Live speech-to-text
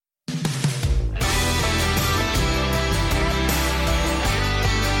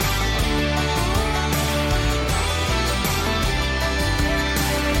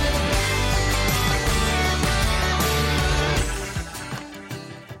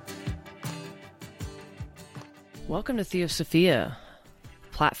Welcome to Theosophia,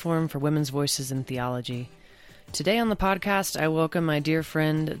 platform for women's voices in theology. Today on the podcast, I welcome my dear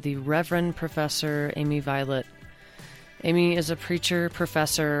friend, the Reverend Professor Amy Violet. Amy is a preacher,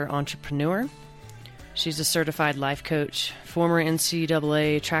 professor, entrepreneur. She's a certified life coach, former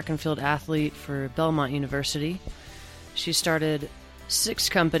NCAA track and field athlete for Belmont University. She started 6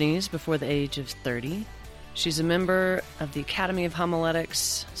 companies before the age of 30. She's a member of the Academy of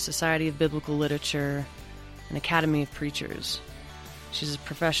Homiletics, Society of Biblical Literature, and Academy of Preachers. She's a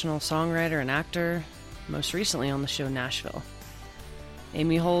professional songwriter and actor, most recently on the show Nashville.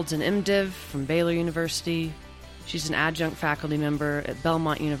 Amy holds an MDiv from Baylor University. She's an adjunct faculty member at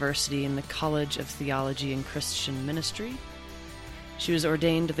Belmont University in the College of Theology and Christian Ministry. She was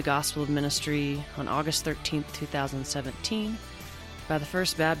ordained to the Gospel of Ministry on August 13, 2017, by the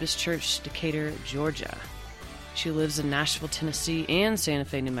First Baptist Church, Decatur, Georgia. She lives in Nashville, Tennessee, and Santa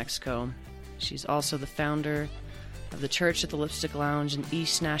Fe, New Mexico. She's also the founder of the Church at the Lipstick Lounge in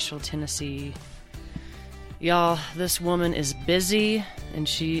East Nashville, Tennessee. Y'all, this woman is busy, and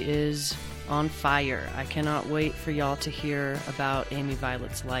she is on fire. I cannot wait for y'all to hear about Amy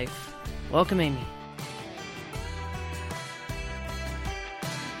Violet's life. Welcome, Amy.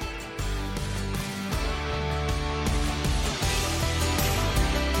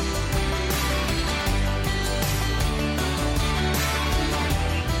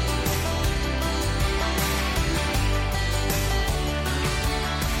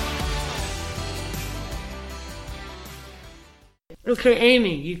 Okay,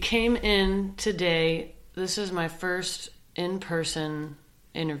 Amy, you came in today. This is my first in-person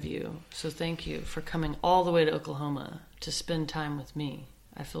interview, so thank you for coming all the way to Oklahoma to spend time with me.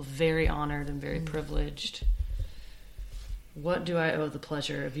 I feel very honored and very privileged. What do I owe the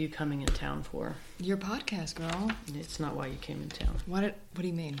pleasure of you coming in town for? Your podcast, girl. It's not why you came in town. What do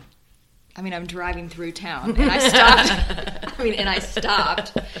you mean? I mean, I'm driving through town, and I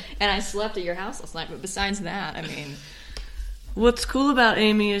stopped. And I slept at your house last night, but besides that, I mean... What's cool about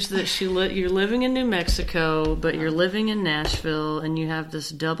Amy is that you're living in New Mexico, but you're living in Nashville, and you have this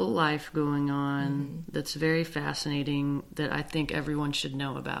double life going on that's very fascinating that I think everyone should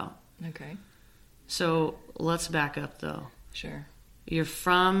know about. Okay. So let's back up, though. Sure. You're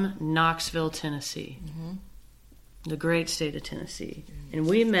from Knoxville, Tennessee, the great state of Tennessee. And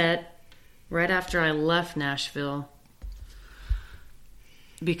we met right after I left Nashville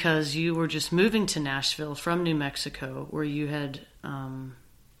because you were just moving to Nashville from New Mexico, where you had,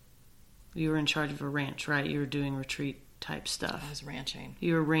 you were in charge of a ranch, right? You were doing retreat type stuff. I was ranching.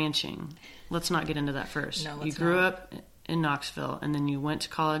 You were ranching. Let's not get into that first. No, let's You grew not. up in Knoxville, and then you went to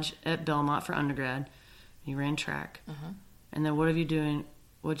college at Belmont for undergrad. You ran track. And then what'd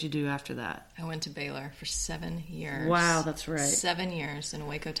you do after that? I went to Baylor for 7 years. Wow, that's right. 7 years in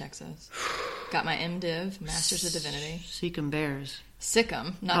Waco, Texas. Got my MDiv, Master's of Divinity. Seekum Bears. Sick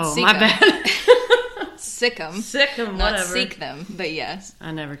 'em, not seek 'em. My bad. Sick 'em. Sick 'em, Not whatever. seek them, but yes.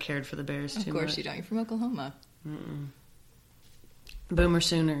 I never cared for the Bears too much. Of course you don't. You're from Oklahoma. Boomer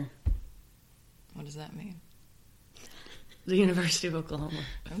Sooner. What does that mean? The University of Oklahoma.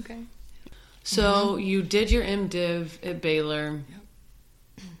 Okay. So you did your MDiv at Baylor.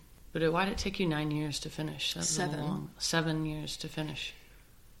 But why did it take you 9 years to finish? That's 7. long. 7 years to finish.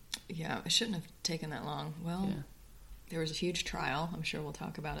 Yeah, it shouldn't have taken that long. Well, there was a huge trial. I'm sure we'll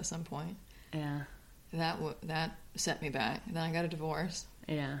talk about at some point. Yeah. That set me back. Then I got a divorce.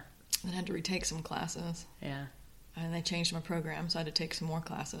 Yeah. Then I had to retake some classes. Yeah. And they changed my program, so I had to take some more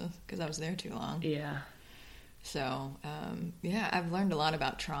classes because I was there too long. Yeah. So, I've learned a lot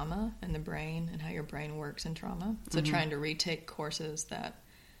about trauma and the brain and how your brain works in trauma. So trying to retake courses that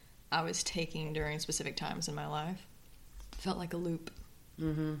I was taking during specific times in my life felt like a loop.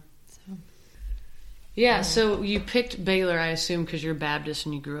 So you picked Baylor, I assume, because you're Baptist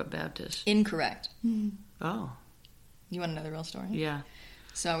and you grew up Baptist. Incorrect. Oh. You want to know the real story? Yeah.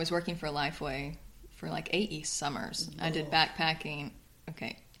 So I was working for Lifeway for like 8 summers. I did backpacking.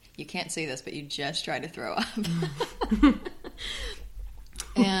 Okay, you can't see this, but you just tried to throw up.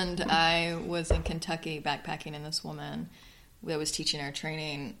 And I was in Kentucky backpacking, and this woman that was teaching our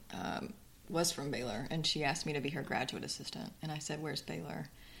training was from Baylor, and she asked me to be her graduate assistant. And I said, "Where's Baylor?"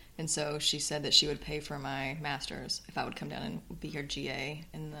 And so she said that she would pay for my master's if I would come down and be her GA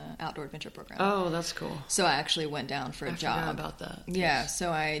in the outdoor adventure program. Oh, that's cool. So I actually went down for a job. I forgot about that. Yeah,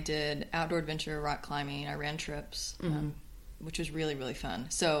 so I did outdoor adventure, rock climbing. I ran trips, which was really, really fun.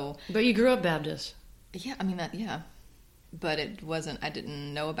 So, but you grew up Baptist. Yeah, I mean that. Yeah, but it wasn't. I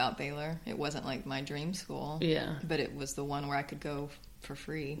didn't know about Baylor. It wasn't like my dream school. Yeah, but it was the one where I could go for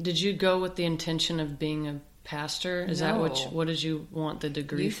free. Did you go with the intention of being a pastor? Is No. that what did you want the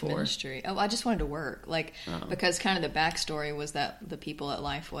degree Youth for? ministry. Oh, I just wanted to work. Because kind of the backstory was that the people at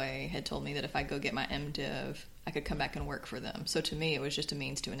Lifeway had told me that if I go get my MDiv, I could come back and work for them. So to me, it was just a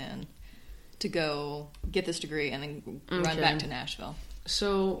means to an end to go get this degree and then run back to Nashville.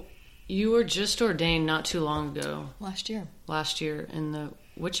 So you were just ordained not too long ago. Last year. In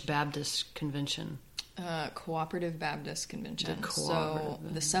which Baptist convention? Cooperative Baptist Convention. So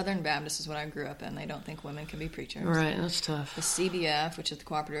the Southern Baptist is what I grew up in. They don't think women can be preachers. Right, that's tough. The CBF, which is the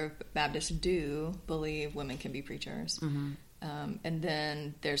Cooperative Baptists, do believe women can be preachers. Mm-hmm. And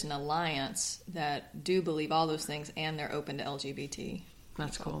then there's an alliance that do believe all those things, and they're open to LGBT.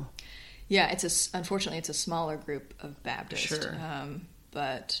 That's cool. Yeah, unfortunately it's a smaller group of Baptists. Sure.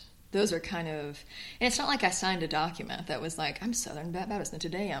 But those are kind of, and it's not like I signed a document that was like, I'm Southern Baptist, and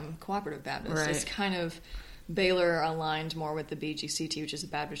today I'm Cooperative Baptist. Right. It's kind of, Baylor aligned more with the BGCT, which is the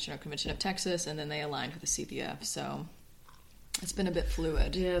Baptist General Convention of Texas, and then they aligned with the CBF. So it's been a bit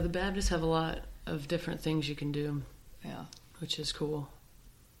fluid. Yeah, the Baptists have a lot of different things you can do. Yeah. Which is cool.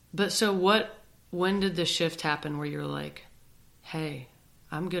 But so when did the shift happen where you're like, hey,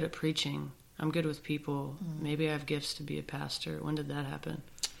 I'm good at preaching. I'm good with people. Maybe I have gifts to be a pastor. When did that happen?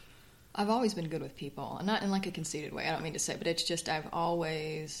 I've always been good with people, not in like a conceited way. I don't mean to say, but it's just I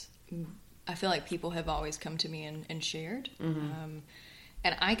feel like people have always come to me and shared. Mm-hmm.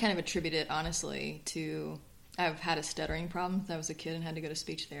 And I kind of attribute it, honestly, to I've had a stuttering problem since I was a kid and had to go to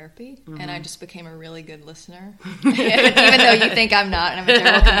speech therapy. Mm-hmm. And I just became a really good listener. Even though you think I'm not, and I'm a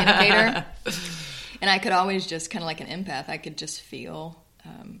terrible communicator. And I could always just kind of like an empath, I could just feel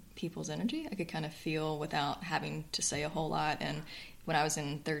people's energy. I could kind of feel without having to say a whole lot. And when I was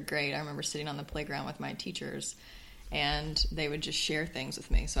in third grade, I remember sitting on the playground with my teachers, and they would just share things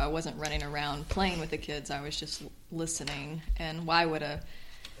with me. So I wasn't running around playing with the kids. I was just listening. And why would a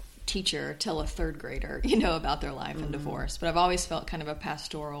teacher tell a third grader, about their life and divorce? But I've always felt kind of a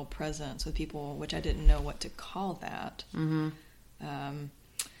pastoral presence with people, which I didn't know what to call that. Mm-hmm.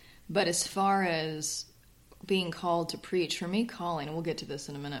 But as far as being called to preach, for me, calling, and we'll get to this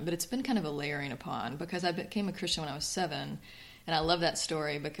in a minute, but it's been kind of a layering upon, because I became a Christian when I was 7. And I love that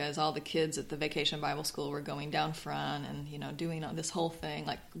story because all the kids at the Vacation Bible School were going down front and, doing this whole thing,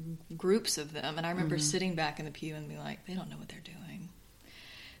 like groups of them. And I remember sitting back in the pew and being like, they don't know what they're doing.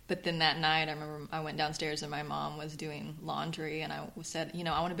 But then that night, I remember I went downstairs and my mom was doing laundry, and I said,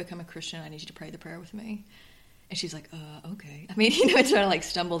 I want to become a Christian. I need you to pray the prayer with me. And she's like, okay. I mean, I sort of like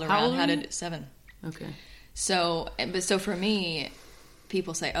stumbled around how to do 7. Okay. So for me,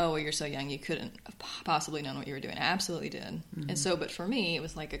 people say, oh, well, you're so young, you couldn't have possibly known what you were doing. I absolutely did. Mm-hmm. And so, but for me, it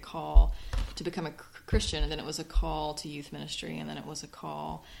was like a call to become a Christian, and then it was a call to youth ministry, and then it was a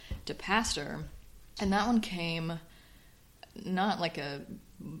call to pastor. And that one came not like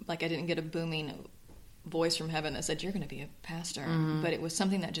I didn't get a booming voice from heaven that said, you're going to be a pastor. Mm-hmm. But it was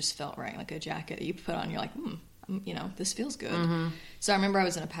something that just felt right, like a jacket that you put on, you're like, this feels good. Mm-hmm. So I remember I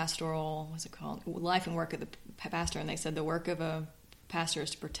was in a pastoral, what's it called? Life and work of the pastor, and they said the work of a pastor is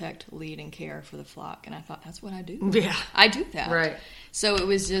to protect, lead, and care for the flock. And I thought, that's what I do. Yeah. I do that. Right. So it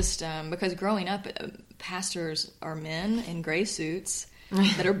was just, because growing up, pastors are men in gray suits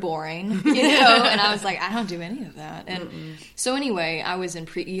that are boring, and I was like, I don't do any of that. And so anyway, I was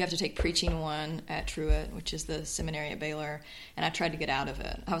you have to take Preaching 1 at Truett, which is the seminary at Baylor, and I tried to get out of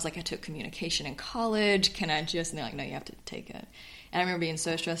it. I was like, I took communication in college. Can I just, and they're like, no, you have to take it. And I remember being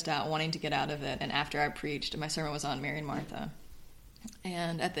so stressed out, wanting to get out of it. And after I preached, my sermon was on Mary and Martha.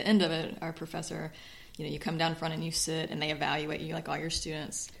 And at the end of it, our professor, you come down front and you sit, and they evaluate you, like all your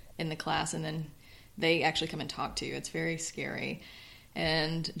students in the class, and then they actually come and talk to you. It's very scary.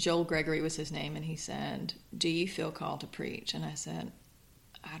 And Joel Gregory was his name, and he said, do you feel called to preach? And I said,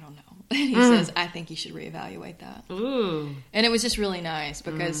 I don't know. And he says, I think you should reevaluate that. Ooh. And it was just really nice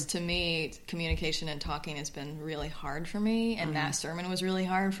because to me, communication and talking has been really hard for me. And that sermon was really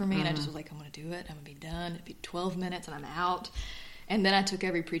hard for me. And I just was like, I'm going to do it. I'm going to be done. It'd be 12 minutes and I'm out. And then I took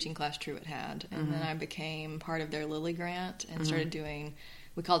every preaching class Truett had. And then I became part of their Lilly Grant and started doing,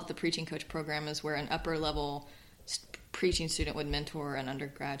 we called it the Preaching Coach Program, is where an upper level preaching student would mentor an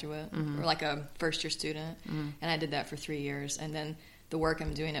undergraduate or like a first year student. And I did that for 3 years. And then the work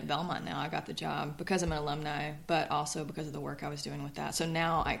I'm doing at Belmont now, I got the job because I'm an alumni, but also because of the work I was doing with that. So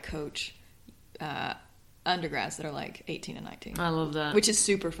now I coach undergrads that are like 18 and 19. I love that. Which is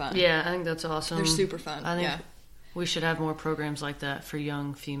super fun. Yeah, I think that's awesome. They're super fun. I think we should have more programs like that for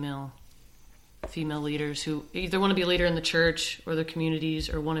young female leaders who either want to be a leader in the church or the communities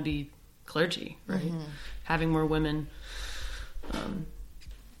or want to be clergy, right? Having more women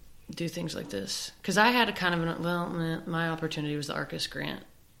do things like this. Because I had a kind of my opportunity was the Arcus grant,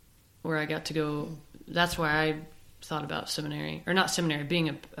 where I got to go that's why I thought about seminary, or not seminary,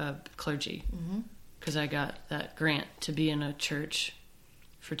 being a clergy, because I got that grant to be in a church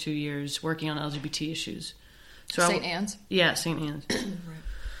for 2 years working on LGBT issues. So St. Anne's? Yeah, St. Anne's. Right.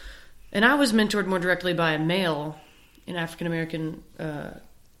 And I was mentored more directly by a male, an African-American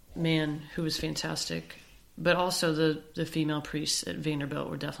man who was fantastic. But also the female priests at Vanderbilt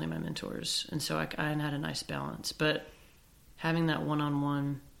were definitely my mentors. And so I had a nice balance. But having that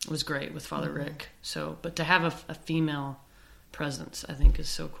one-on-one was great with Father Rick. So, but to have a female presence, I think, is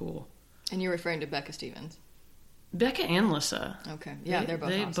so cool. And you're referring to Becca Stevens? Becca and Lissa. Okay. Yeah, they're both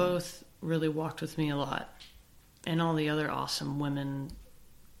They awesome. both really walked with me a lot. And all the other awesome women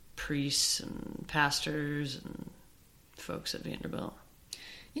priests and pastors and folks at Vanderbilt.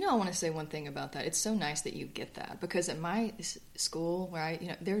 You know, I want to say one thing about that. It's so nice that you get that, because at my school where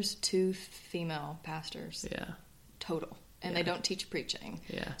there's 2 female pastors. Yeah. Total. And they don't teach preaching.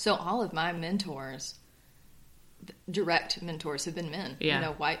 Yeah. So all of my mentors, direct mentors, have been men. Yeah.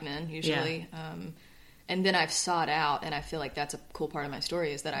 White men usually. Yeah. And then I've sought out, and I feel like that's a cool part of my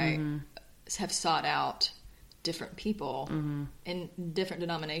story, is that I have sought out different people in different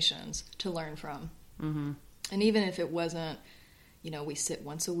denominations to learn from. And even if it wasn't, we sit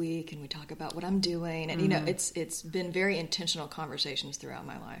once a week and we talk about what I'm doing, and it's been very intentional conversations throughout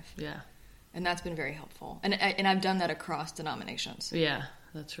my life. Yeah. And that's been very helpful. And I've done that across denominations. Yeah,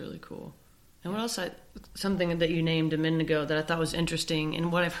 that's really cool. And what else? Something that you named a minute ago that I thought was interesting,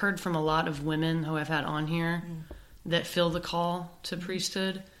 and what I've heard from a lot of women who I've had on here that feel the call to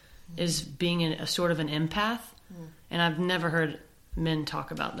priesthood is being a sort of an empath. And I've never heard men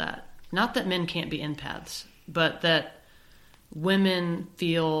talk about that. Not that men can't be empaths, but that women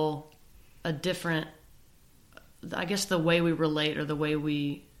feel a different, I guess, the way we relate or the way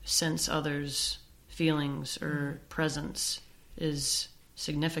we sense others' feelings or presence is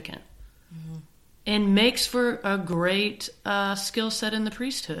significant. And makes for a great skill set in the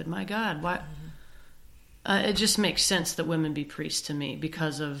priesthood. My God, why? It just makes sense that women be priests to me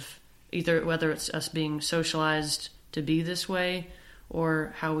because of whether it's us being socialized to be this way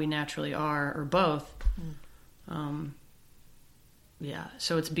or how we naturally are, or both. Yeah,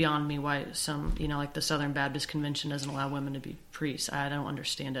 so it's beyond me why some, like the Southern Baptist Convention doesn't allow women to be priests. I don't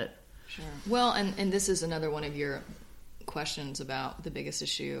understand it. Sure. Well, and this is another one of your questions about the biggest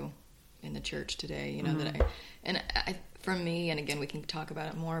issue in the church today, for me, and again, we can talk about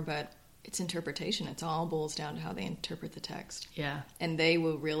it more, but it's interpretation. It all boils down to how they interpret the text. Yeah. And they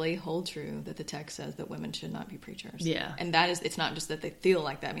will really hold true that the text says that women should not be preachers. Yeah. And it's not just that they feel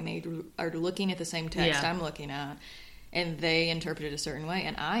like that. I mean, they are looking at the same text I'm looking at, and they interpret it a certain way,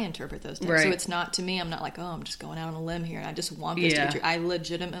 and I interpret those texts. Right. So it's not, to me, I'm not like, I'm just going out on a limb here, and I just want this to be true. I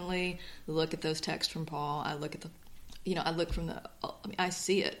legitimately look at those texts from Paul. I look at I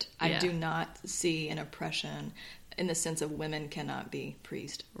see it. I do not see an oppression in the sense of women cannot be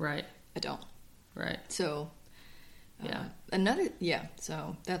priest. Right. I don't. Right. So, yeah.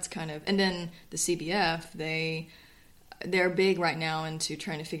 So that's kind of, and then the CBF, they're big right now into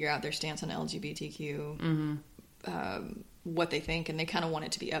trying to figure out their stance on LGBTQ, what they think, and they kind of want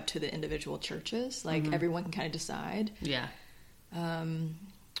it to be up to the individual churches. Like everyone can kind of decide. Yeah.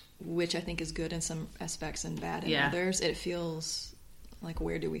 Which I think is good in some aspects and bad in others. It feels like,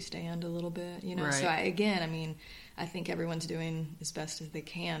 where do we stand a little bit, Right. So I think everyone's doing as best as they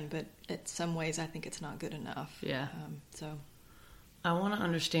can, but in some ways I think it's not good enough. Yeah. So I want to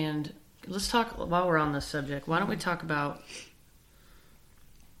understand, let's talk, while we're on this subject, why don't we talk about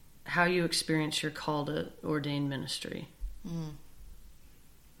how you experience your call to ordained ministry?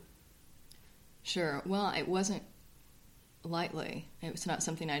 Sure. Well, it wasn't lightly. It was not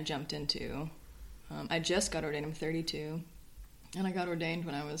something I jumped into. I just got ordained. I'm 32. And I got ordained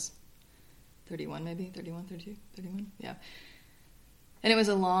when I was 31, maybe? 31, 32, 31? Yeah. And it was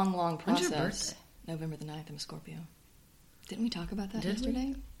a long, long process. When's your birthday? November the 9th. I'm a Scorpio. Didn't we talk about that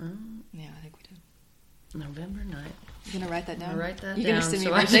yesterday? Yeah, I think we did. November 9th. You going to write that down? I'll write that down. You're going to send me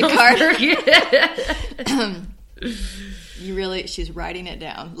a birthday card? She's writing it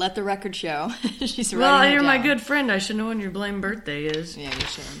down. Let the record show. She's writing it down. Well, you're my good friend. I should know when your blame birthday is. Yeah, you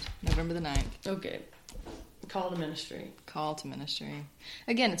should. November the 9th. Okay. Call to ministry. Call to ministry.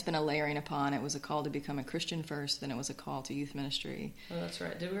 Again, it's been a layering upon. It was a call to become a Christian first, then it was a call to youth ministry. Oh, that's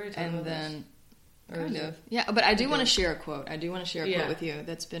right. Did we already talk about this? Kind of. Yeah, but I do want to share a quote. I do want to share a quote with you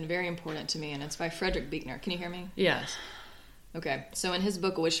that's been very important to me, and it's by Frederick Buechner. Can you hear me? Yes. Okay. So in his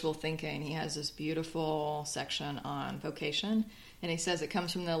book, Wishful Thinking, he has this beautiful section on vocation, and he says it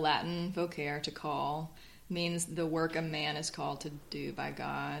comes from the Latin vocare, to call, means the work a man is called to do by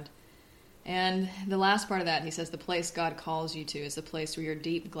God. And the last part of that, he says, the place God calls you to is the place where your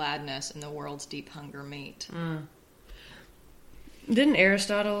deep gladness and the world's deep hunger meet. Didn't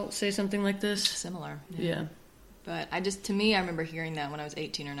Aristotle say something like this? Similar. Yeah. But to me, I remember hearing that when I was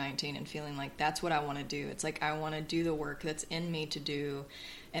 18 or 19 and feeling like that's what I want to do. It's like I want to do the work that's in me to do,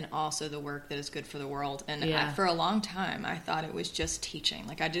 and also the work that is good for the world. And for a long time, I thought it was just teaching.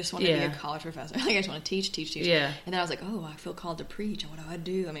 Like, I just want to be a college professor. Like, I just want to teach. Yeah. And then I was like, oh, I feel called to preach. What do I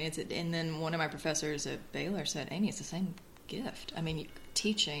do? I mean, and then one of my professors at Baylor said, Amy, it's the same gift. I mean,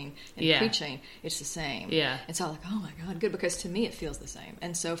 teaching and preaching, it's the same. Yeah. And so I was like, oh my God, good, because to me it feels the same.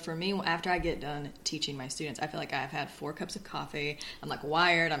 And so for me, after I get done teaching my students, I feel like I've had 4 cups of coffee. I'm like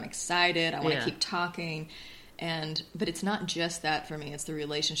wired, I'm excited, I want to keep talking. But it's not just that for me, it's the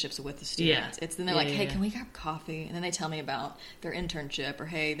relationships with the students. It's then they're like, hey, can we grab coffee? And then they tell me about their internship, or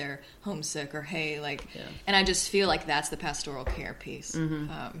hey, they're homesick, or hey, and I just feel like that's the pastoral care piece.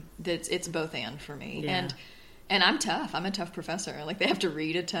 That's it's both and for me. And I'm tough. I'm a tough professor. Like, they have to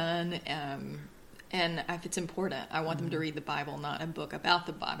read a ton. And if it's important, I want them to read the Bible, not a book about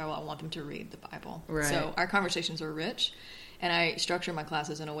the Bible. I want them to read the Bible. Right. So our conversations are rich. And I structure my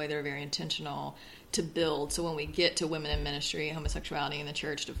classes in a way that are very intentional to build. So when we get to women in ministry, homosexuality in the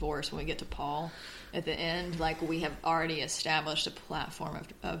church, divorce, when we get to Paul at the end, like, we have already established a platform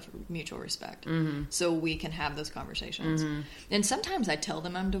of mutual respect. So we can have those conversations. And sometimes I tell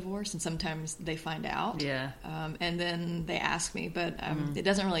them I'm divorced, and sometimes they find out. And then they ask me, but it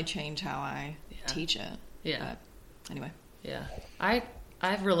doesn't really change how I teach it. But anyway. Yeah. I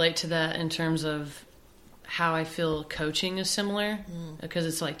relate to that in terms of how I feel coaching is similar, because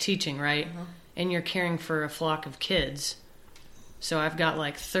it's like teaching, right? And you're caring for a flock of kids. So I've got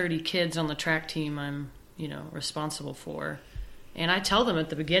like 30 kids on the track team I'm, responsible for. And I tell them at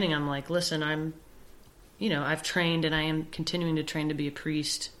the beginning, I'm like, listen, I've trained and I am continuing to train to be a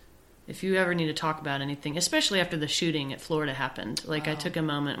priest. If you ever need to talk about anything, especially after the shooting at Florida happened, I took a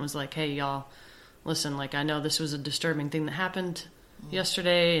moment and was like, hey, y'all, listen, I know this was a disturbing thing that happened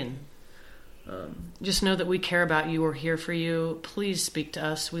yesterday, and just know that we care about you. We're here for you. Please speak to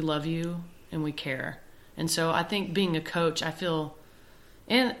us. We love you and we care. And so I think being a coach, I feel,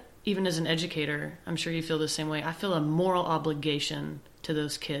 and even as an educator, I'm sure you feel the same way, I feel a moral obligation to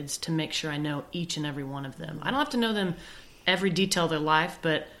those kids to make sure I know each and every one of them. I don't have to know them every detail of their life,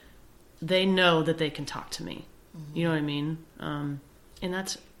 but they know that they can talk to me. You know what I mean? And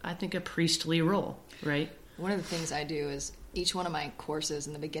that's, I think, a priestly role, right? One of the things I do is each one of my courses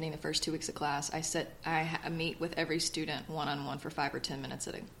in the beginning, the first 2 weeks of class, I meet with every student one-on-one for 5 or 10 minutes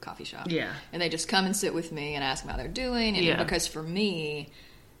at a coffee shop. Yeah. And they just come and sit with me and ask them how they're doing. And because for me,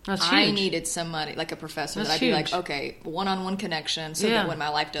 I needed somebody, like a professor, that I'd be like, okay, one-on-one connection, so that when my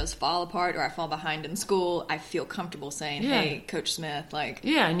life does fall apart or I fall behind in school, I feel comfortable saying, hey, Coach Smith,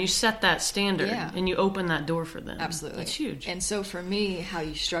 and you set that standard, and you open that door for them. Absolutely. That's huge. And so for me, how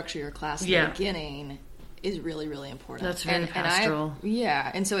you structure your class at the beginning is really, really important. That's very pastoral.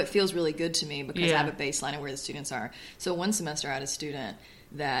 And so it feels really good to me because I have a baseline of where the students are. So one semester I had a student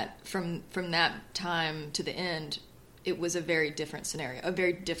that from that time to the end, it was a very different scenario, a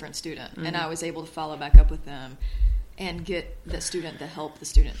very different student. And I was able to follow back up with them and get the student the help the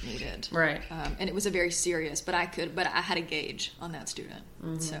student needed. Right. And it was a very serious, but I had a gauge on that student.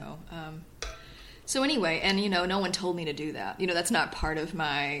 So anyway, and no one told me to do that. That's not part of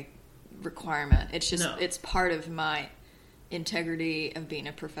my requirement. It's just it's part of my integrity of being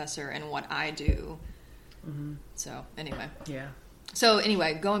a professor and what I do. So anyway,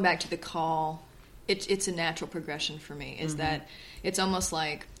 going back to the call, it's a natural progression for me, is that it's almost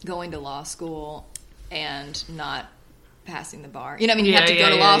like going to law school and not passing the bar. You have to go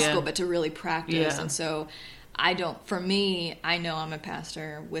to law school, but to really practice. And so I know I'm a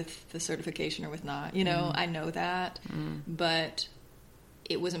pastor with the certification or with not. I know that, but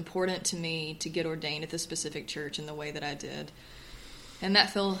it was important to me to get ordained at this specific church in the way that I did. And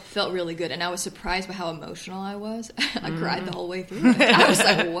that felt really good. And I was surprised by how emotional I was. I cried the whole way through it. I was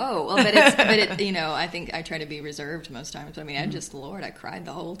like, whoa. Well, I think I try to be reserved most times. But I cried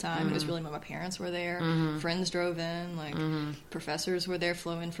the whole time. It was really when my parents were there. Friends drove in. Professors were there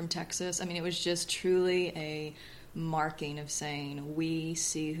flowing from Texas. It was just truly a marking of saying, we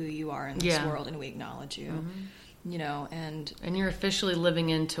see who you are in this world and we acknowledge you. And you're officially living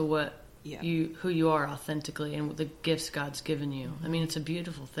into what who you are authentically and the gifts God's given you. It's a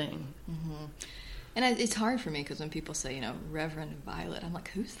beautiful thing. And it's hard for me because when people say, Reverend Violet, I'm like,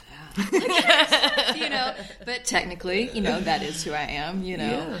 who's that? But technically, that is who I am,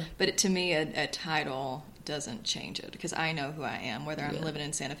 But to me, a title doesn't change it, because I know who I am, whether I'm living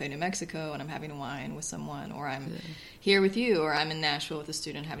in Santa Fe, New Mexico, and I'm having wine with someone, or I'm here with you, or I'm in Nashville with a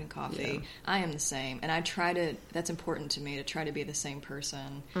student having coffee. Yeah. I am the same, and I try to. That's important to me, to try to be the same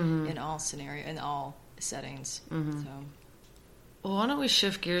person in all scenarios, in all settings. So, well, why don't we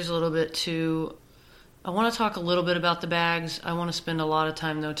shift gears a little bit to? I want to talk a little bit about the bags. I want to spend a lot of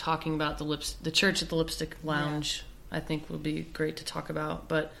time though talking about the church at the Lipstick Lounge. Yeah. I think would be great to talk about.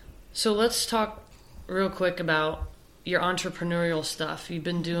 But so let's talk real quick about your entrepreneurial stuff. You've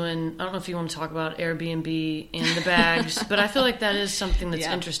been doing, I don't know if you want to talk about Airbnb and the bags, but I feel like that is something that's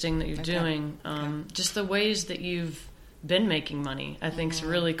interesting that you're doing. Just the ways that you've been making money, I think is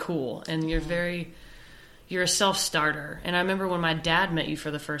really cool. And you're a self-starter. And I remember when my dad met you for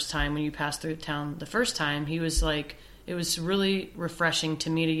the first time, when you passed through town the first time, he was like, it was really refreshing to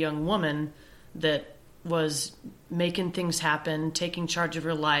meet a young woman that was making things happen, taking charge of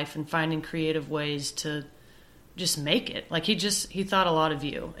her life, and finding creative ways to just make it. Like he thought a lot of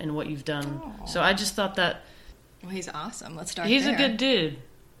you and what you've done. Aww. So I just thought that. Well, he's awesome. Let's start. He's there. A good dude.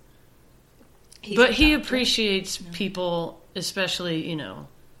 But he appreciates people, especially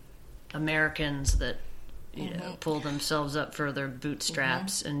Americans that pull themselves up for their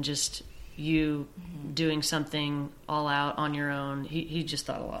bootstraps, and just you doing something all out on your own. He just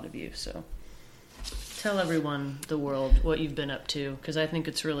thought a lot of you. So. Tell everyone, the world, what you've been up to, because I think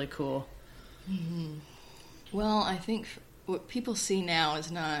it's really cool. Well, I think what people see now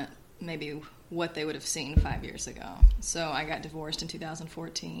is not maybe what they would have seen 5 years ago. So I got divorced in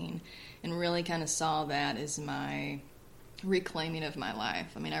 2014 and really kind of saw that as my reclaiming of my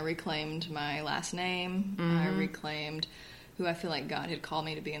life. I mean, I reclaimed my last name. I reclaimed who I feel like God had called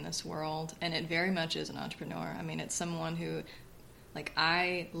me to be in this world. And it very much is an entrepreneur. I mean, it's someone who... Like,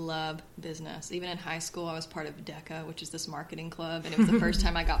 I love business. Even in high school, I was part of DECA, which is this marketing club, and it was the first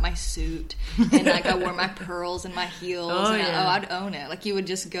time I got my suit, and, like, I wore my pearls and my heels, I'd own it. Like, you would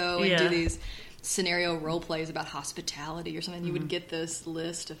just go and do these scenario role plays about hospitality or something. You would get this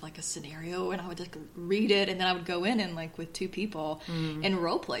list of, like, a scenario, and I would, like, read it, and then I would go in and, like, with two people and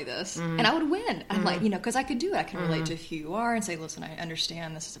role play this, and I would win. I'm like, because I could do it. I can relate to who you are and say, listen, I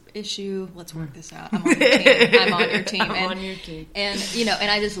understand this is an issue. Let's work this out. I'm on your team. I'm on your team. I'm on your team. And, and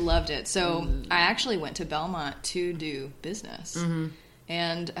I just loved it. So I actually went to Belmont to do business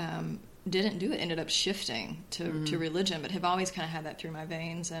and didn't do it. Ended up shifting to religion, but have always kind of had that through my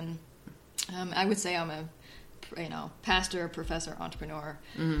veins. And I would say I'm a, pastor, professor, entrepreneur.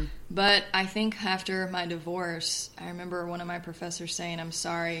 But I think after my divorce, I remember one of my professors saying, I'm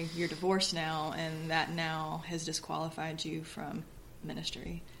sorry, you're divorced now, and that now has disqualified you from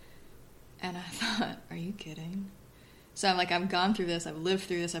ministry. And I thought, are you kidding? So I'm like, I've gone through this, I've lived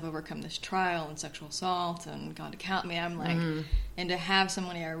through this, I've overcome this trial and sexual assault and God to count me. I'm like, and to have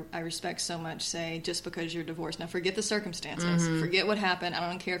somebody I respect so much say, just because you're divorced, now forget the circumstances, forget what happened, I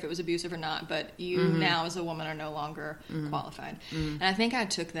don't care if it was abusive or not, but you now as a woman are no longer qualified. And I think I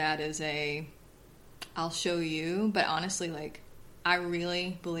took that as I'll show you, but honestly, like, I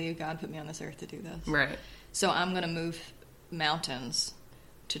really believe God put me on this earth to do this. Right. So I'm going to move mountains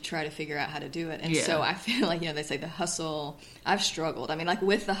to try to figure out how to do it. And so I feel like, they say the hustle, I've struggled. I mean, like,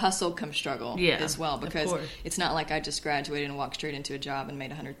 with the hustle comes struggle as well, because it's not like I just graduated and walked straight into a job and made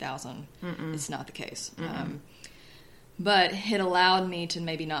 $100,000. It's not the case. But it allowed me to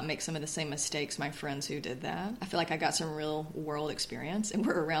maybe not make some of the same mistakes my friends who did that. I feel like I got some real world experience, and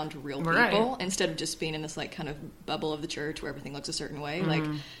we're around real people instead of just being in this, like, kind of bubble of the church where everything looks a certain way. Like,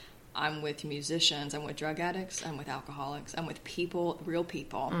 I'm with musicians, I'm with drug addicts, I'm with alcoholics, I'm with people, real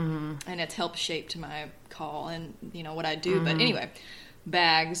people. And it's helped shape my call and, what I do. But anyway,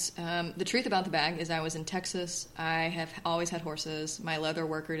 bags. The truth about the bag is I was in Texas. I have always had horses. My leather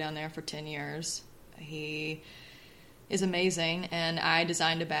worker down there for 10 years. He is amazing. And I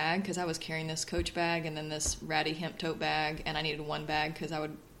designed a bag because I was carrying this Coach bag and then this ratty hemp tote bag. And I needed one bag because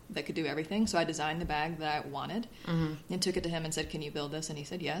that could do everything. So I designed the bag that I wanted and took it to him and said, can you build this? And he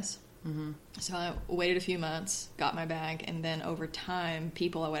said, yes. So I waited a few months, got my bag, and then over time,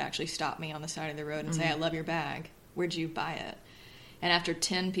 people would actually stop me on the side of the road and say, I love your bag. Where'd you buy it? And after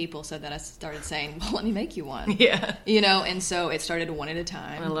 10 people said that, I started saying, well, let me make you one. Yeah. And so it started one at a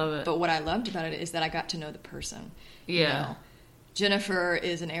time. I love it. But what I loved about it is that I got to know the person. Yeah. Jennifer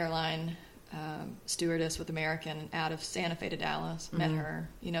is an airline stewardess with American out of Santa Fe to Dallas. Met her.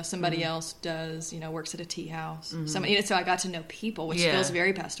 Somebody else does. Works at a tea house. Somebody. So I got to know people, which feels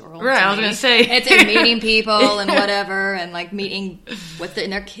very pastoral. Right. I was going to say it's meeting people and whatever, and like meeting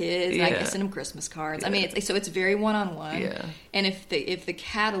and their kids. And I send them Christmas cards. I mean, it's very one-on-one. Yeah. And if the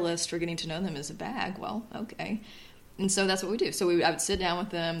catalyst for getting to know them is a bag, well, okay. And so that's what we do. So I would sit down with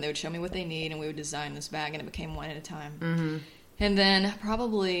them, they would show me what they need, and we would design this bag, and it became one at a time. Mm-hmm. And then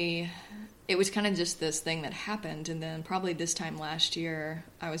probably it was kind of just this thing that happened. And then probably this time last year,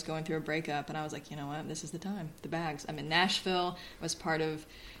 I was going through a breakup, and I was like, you know what, this is the time. The bags. I'm in Nashville. I was part of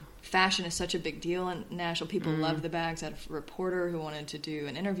fashion is such a big deal in Nashville. People love the bags. I had a reporter who wanted to do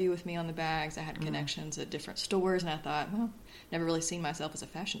an interview with me on the bags. I had connections at different stores, and I thought, well, never really seen myself as a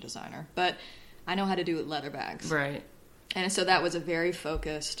fashion designer, but I know how to do leather bags. Right. And so that was a very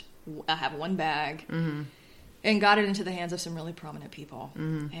focused, I have one bag, Mm-hmm. and got it into the hands of some really prominent people.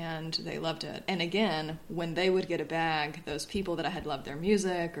 And they loved it. And again, when they would get a bag, those people that I had loved their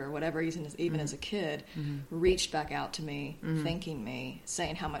music or whatever, even as a kid, reached back out to me, thanking me,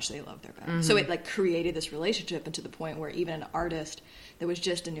 saying how much they loved their bag. So it like created this relationship, and to the point where even an artist that was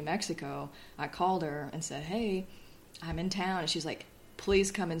just in New Mexico, I called her and said, hey, I'm in town. And she's like,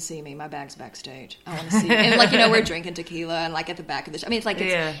 please come and see me. My bag's backstage. I want to see you. And like, we're drinking tequila and like at the back of the show. I mean, it's like,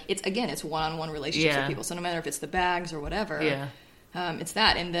 it's again, it's one-on-one relationships with people. So no matter if it's the bags or whatever, it's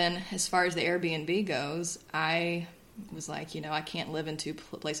that. And then as far as the Airbnb goes, I was like, I can't live in two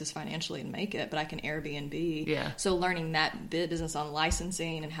places financially and make it, but I can Airbnb. Yeah. So learning that business on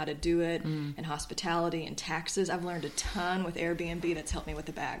licensing and how to do it and hospitality and taxes, I've learned a ton with Airbnb that's helped me with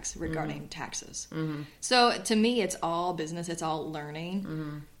the bags regarding taxes. So to me, it's all business. It's all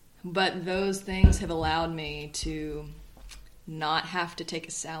learning. But those things have allowed me to not have to take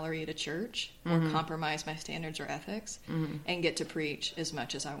a salary at a church or compromise my standards or ethics and get to preach as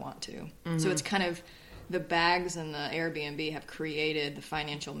much as I want to. So it's kind of the bags and the Airbnb have created the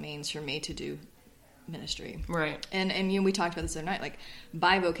financial means for me to do ministry. Right. And we talked about this the other night, like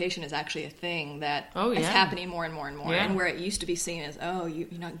bivocation is actually a thing that is happening more and more and more. And where it used to be seen as, you're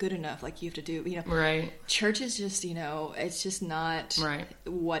not good enough, like you have to do, Right. Church is just, it's just not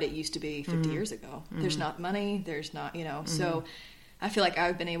what it used to be 50 years ago. There's not money, there's not, so I feel like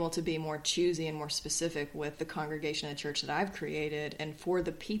I've been able to be more choosy and more specific with the congregation of the church that I've created, and for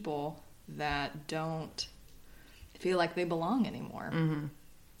the people that don't feel like they belong anymore.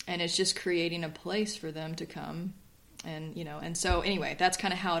 And it's just creating a place for them to come. And, and so anyway, that's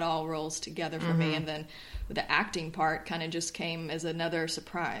kind of how it all rolls together for me. And then the acting part kind of just came as another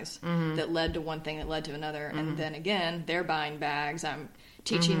surprise that led to one thing that led to another. And then again, they're buying bags. I'm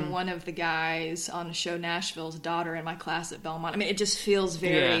teaching one of the guys on the show Nashville's daughter in my class at Belmont. I mean, it just feels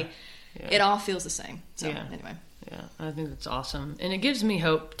very, it all feels the same. So anyway. Yeah, I think that's awesome. And it gives me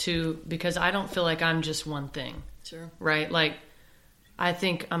hope, too, because I don't feel like I'm just one thing. Sure. Right? Like, I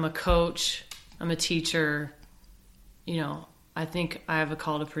think I'm a coach, I'm a teacher, I think I have a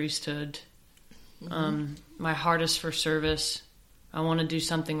call to priesthood. My heart is for service. I want to do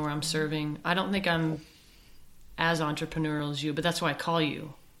something where I'm serving. I don't think I'm as entrepreneurial as you, but that's why I call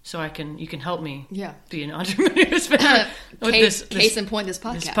you. So you can help me be an entrepreneur. Case in point, this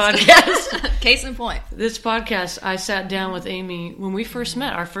podcast. Case in point. This podcast, I sat down with Amy when we first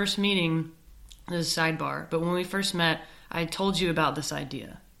met. Our first meeting, this is a sidebar, but when we first met, I told you about this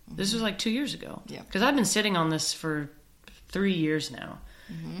idea. This was like 2 years ago. Yeah. Because I've been sitting on this for 3 years now.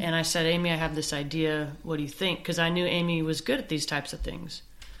 And I said, Amy, I have this idea. What do you think? Because I knew Amy was good at these types of things.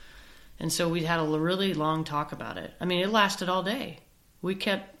 And so we had a really long talk about it. I mean, it lasted all day. We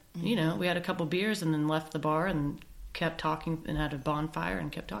kept, we had a couple beers and then left the bar and kept talking and had a bonfire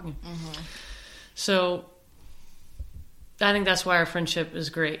and kept talking. So I think that's why our friendship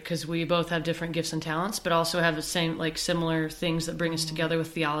is great, because we both have different gifts and talents, but also have the same, similar things that bring us together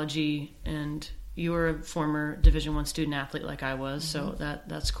with theology. And you were a former Division I student athlete like I was, so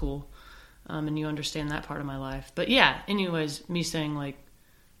that's cool. And you understand that part of my life. But yeah, anyways, me saying,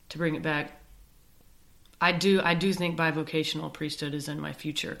 to bring it back, I do think bivocational priesthood is in my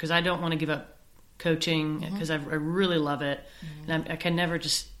future, because I don't want to give up coaching, because I really love it, and I can never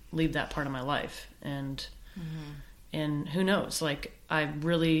just leave that part of my life. And who knows? I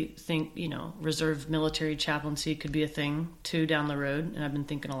really think reserve military chaplaincy could be a thing too down the road, and I've been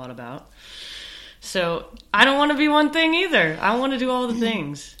thinking a lot about. So I don't want to be one thing either. I want to do all the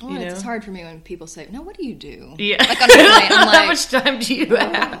things. Well, it's hard for me when people say, "No, what do you do?" Yeah, on the plane, I'm how much time do you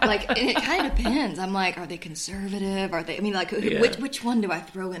have? And it kind of depends. I'm like, are they conservative? Are they? I mean, which one do I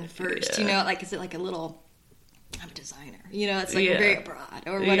throw in first? Yeah. Is it like a little? I'm a designer. It's very broad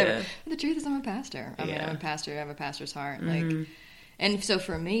or whatever. Yeah. But the truth is, I'm a pastor. I'm a pastor. I have a pastor's heart. And so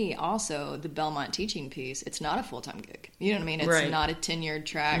for me, also, the Belmont teaching piece, it's not a full-time gig. You know what I mean? It's not a tenured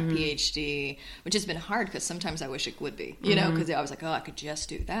track, PhD, which has been hard because sometimes I wish it would be, because I was like, I could just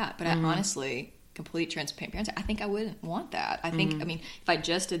do that. But I honestly, complete transparency, I think I wouldn't want that. I think, if I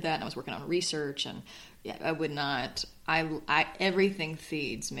just did that and I was working on research and Yeah, I would not. Everything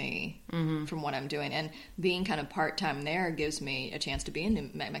feeds me from what I'm doing, and being kind of part-time there gives me a chance to be in New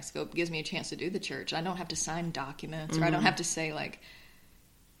Mexico. Gives me a chance to do the church. I don't have to sign documents, or I don't have to say like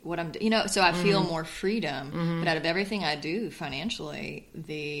what I'm, so I feel more freedom. But out of everything I do financially,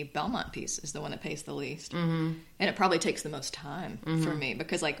 the Belmont piece is the one that pays the least, and it probably takes the most time for me,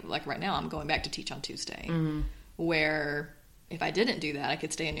 because like right now I'm going back to teach on Tuesday, where if I didn't do that, I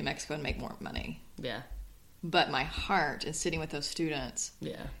could stay in New Mexico and make more money. Yeah. But my heart and sitting with those students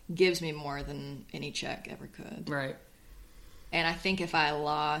gives me more than any check ever could. Right. And I think if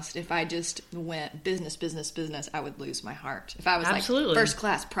I just went business, I would lose my heart. If I was like first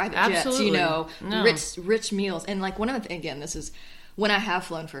class, private jets, rich meals. And like one of the, again, this is when I have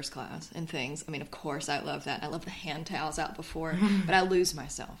flown first class and things. I mean, of course, I love that. I love the hand towels out before, but I lose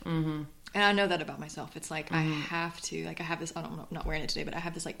myself. And I know that about myself. It's like I have to, like I have this, I don't know, I'm not wearing it today, but I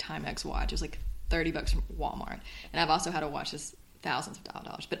have this like Timex watch. It's like $30 from Walmart. And I've also had a watch that's thousands of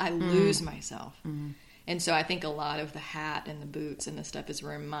dollars, but I lose myself. And so I think a lot of the hat and the boots and the stuff is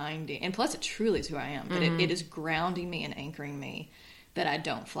reminding, and plus it truly is who I am, but it is grounding me and anchoring me that I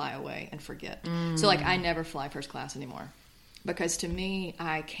don't fly away and forget. So like I never fly first class anymore. Because to me,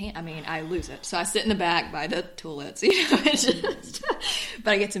 I lose it. So I sit in the back by the toilets,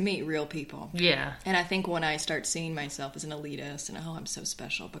 but I get to meet real people. Yeah. And I think when I start seeing myself as an elitist and, I'm so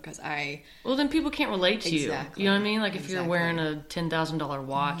special because well, then people can't relate to you. You know what I mean? Like if you're wearing a $10,000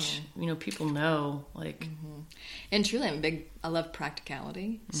 watch, people know, like. And truly, I love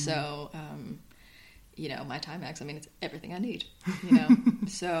practicality. So, my Timex, it's everything I need,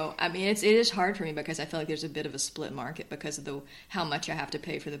 So, it is hard for me because I feel like there's a bit of a split market because of how much I have to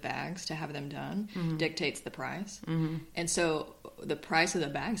pay for the bags to have them done dictates the price. And so the price of the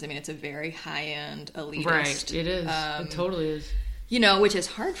bags, it's a very high-end elitist. Right, it is. It totally is. Which is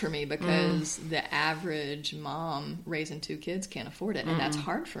hard for me because the average mom raising 2 kids can't afford it. And that's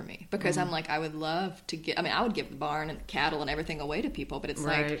hard for me because I'm like, I would love to I would give the barn and the cattle and everything away to people, but it's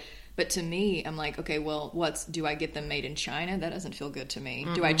like... But to me, I'm like, okay, well, do I get them made in China? That doesn't feel good to me.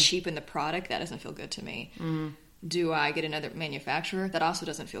 Do I cheapen the product? That doesn't feel good to me. Do I get another manufacturer? That also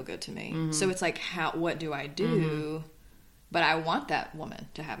doesn't feel good to me. So it's like, what do I do? But I want that woman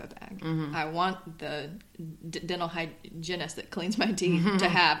to have a bag. I want the dental hygienist that cleans my teeth to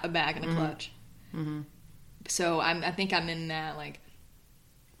have a bag and a clutch. So I think I'm in that, like,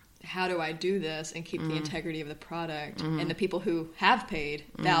 how do I do this and keep the integrity of the product and the people who have paid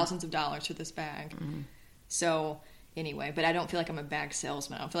thousands of dollars for this bag? So anyway, but I don't feel like I'm a bag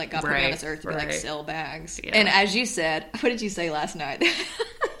salesman. I don't feel like God put me on this earth to be like sell bags. Yeah. And as you said, what did you say last night?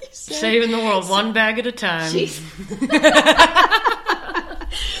 Saving the world one bag at a time.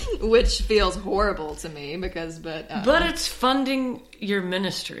 Which feels horrible to me because, but it's funding your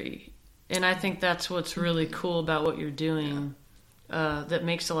ministry, and I think that's what's really cool about what you're doing. That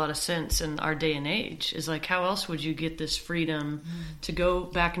makes a lot of sense in our day and age is like, how else would you get this freedom to go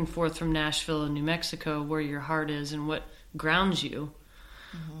back and forth from Nashville and New Mexico where your heart is and what grounds you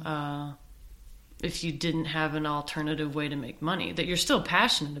if you didn't have an alternative way to make money that you're still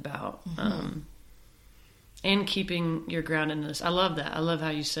passionate about and keeping your groundedness. I love that. I love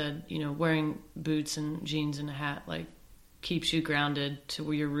how you said, wearing boots and jeans and a hat, like, keeps you grounded to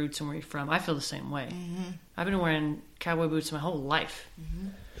where your roots and where you're from. I feel the same way. I've been wearing cowboy boots my whole life.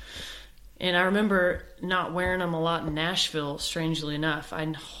 And I remember not wearing them a lot in Nashville, strangely enough.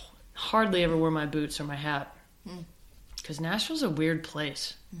 I hardly ever wore my boots or my hat. Because Nashville's a weird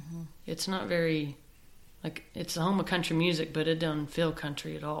place. It's not very, like, it's the home of country music, but it doesn't feel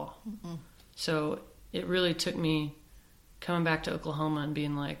country at all. So it really took me coming back to Oklahoma and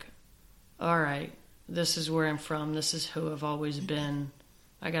being like, all right, this is where I'm from. This is who I've always been.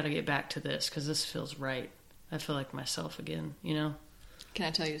 I got to get back to this because this feels right. I feel like myself again, Can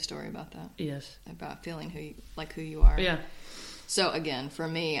I tell you a story about that? Yes. About feeling who you are? Yeah. So again, for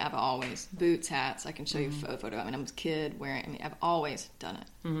me, I've always, boots, hats, I can show you a photo. I was a kid wearing, I've always done it.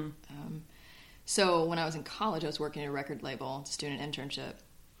 So when I was in college, I was working at a record label, student internship.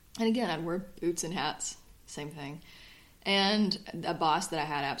 And again, I'd wear boots and hats, same thing. And a boss that I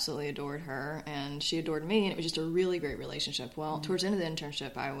had absolutely adored her, and she adored me, and it was just a really great relationship. Well, towards the end of the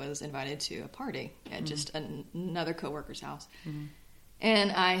internship, I was invited to a party at just another coworker's house.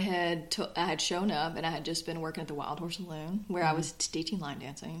 And I had shown up, and I had just been working at the Wild Horse Saloon, where I was teaching line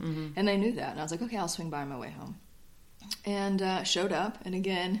dancing, and they knew that. And I was like, okay, I'll swing by on my way home. And showed up, and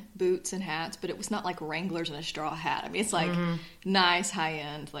again, boots and hats, but it was not like Wranglers and a straw hat. It's like nice,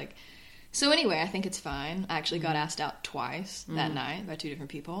 high-end, like... So anyway, I think it's fine. I actually got asked out twice that night by 2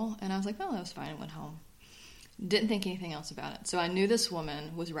 different people. And I was like, oh, that was fine. I went home. Didn't think anything else about it. So I knew this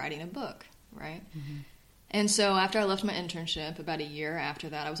woman was writing a book. right? Mm-hmm. And so after I left my internship, about a year after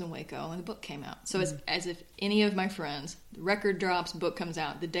that, I was in Waco, and the book came out. So as if any of my friends, the record drops, book comes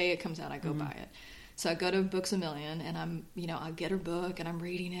out, the day it comes out, I go buy it. So I go to Books A Million, and I get her book, and I'm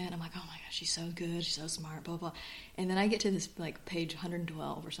reading it, and I'm like, oh my gosh, she's so good, she's so smart, blah, blah. And then I get to this, like, page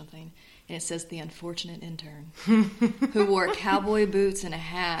 112 or something, and it says, the unfortunate intern who wore cowboy boots and a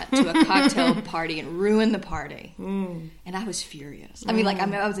hat to a cocktail party and ruined the party. And I was furious. I mean,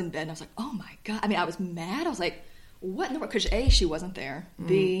 I was in bed, and I was like, oh my God. I mean, I was mad. I was like, what in the world? Because A, she wasn't there.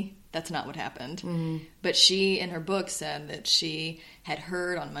 B, that's not what happened. But she, in her book, said that she had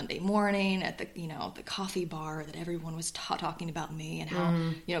heard on Monday morning at the coffee bar that everyone was talking about me and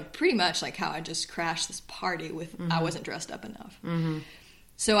how, pretty much like how I just crashed this party with, I wasn't dressed up enough.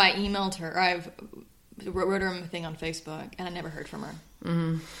 So I emailed her, or I wrote her a thing on Facebook, and I never heard from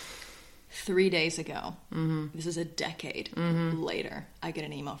her. 3 days ago, this is a decade later, I get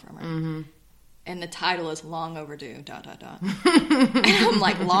an email from her. And the title is Long Overdue, ... And I'm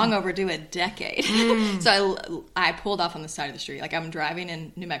like, long overdue, a decade. So I pulled off on the side of the street. Like, I'm driving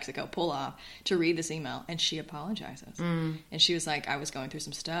in New Mexico, pull off to read this email, and she apologizes. And she was like, I was going through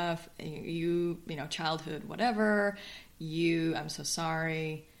some stuff, you childhood, whatever, I'm so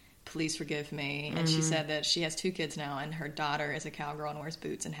sorry, please forgive me. And she said that she has 2 kids now, and her daughter is a cowgirl and wears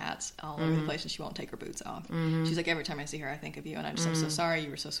boots and hats all over the place, and she won't take her boots off. She's like, every time I see her, I think of you, and I'm so sorry, you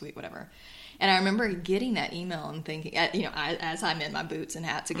were so sweet, whatever. And I remember getting that email and thinking, as I'm in my boots and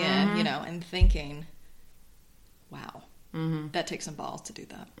hats again, and thinking, wow, that takes some balls to do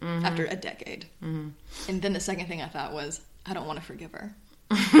that after a decade. And then the second thing I thought was, I don't want to forgive her.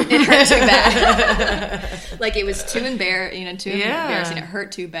 It hurt too bad. Like, it was too embarrassing. It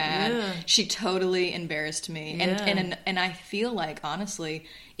hurt too bad. Yeah. She totally embarrassed me, and I feel like, honestly,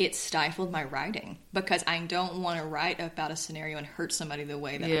 it stifled my writing, because I don't want to write about a scenario and hurt somebody the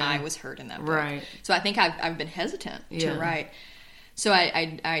way that I was hurt in that book. Right. So I think I've been hesitant to write. So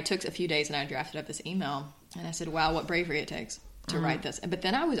I took a few days, and I drafted up this email, and I said, wow, what bravery it takes to write this. But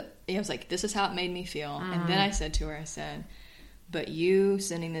then I was like, this is how it made me feel. And then I said to her, but you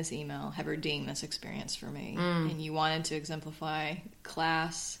sending this email have redeemed this experience for me. And you wanted to exemplify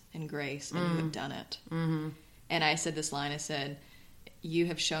class and grace, and you have done it. And I said this line, I said, you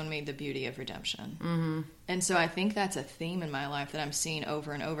have shown me the beauty of redemption. And so I think that's a theme in my life that I'm seeing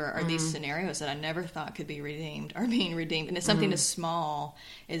over and over, are these scenarios that I never thought could be redeemed are being redeemed. And it's something as small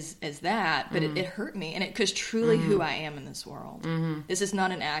as that, but it hurt me. And because truly who I am in this world. This is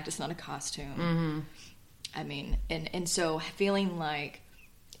not an act, it's not a costume. I mean, and so feeling like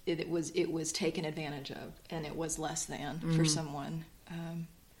it was taken advantage of, and it was less than for someone.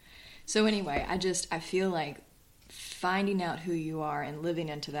 So anyway, I feel like finding out who you are and living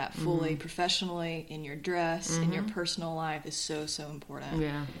into that fully, professionally, in your dress, in your personal life, is so, so important.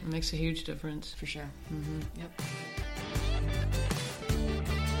 Yeah, it makes a huge difference. For sure. Yep.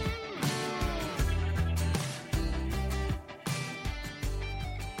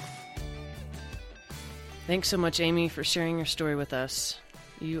 Thanks so much, Amy, for sharing your story with us.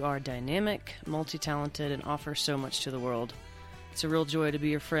 You are dynamic, multi-talented, and offer so much to the world. It's a real joy to be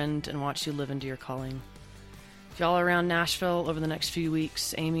your friend and watch you live into your calling. If y'all are around Nashville over the next few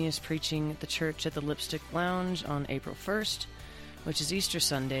weeks, Amy is preaching at the church at the Lipstick Lounge on April 1st, which is Easter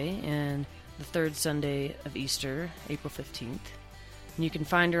Sunday, and the third Sunday of Easter, April 15th. And you can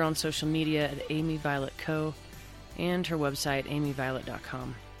find her on social media at Amy Violet Co. and her website,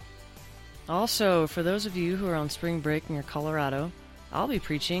 amyviolet.com. Also, for those of you who are on spring break near Colorado, I'll be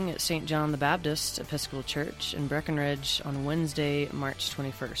preaching at St. John the Baptist Episcopal Church in Breckenridge on Wednesday, March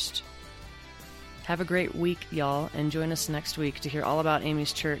 21st. Have a great week, y'all, and join us next week to hear all about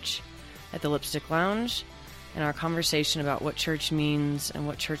Amy's church at the Lipstick Lounge and our conversation about what church means and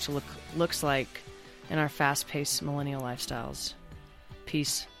what church looks like in our fast-paced millennial lifestyles.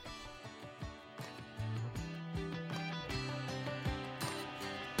 Peace.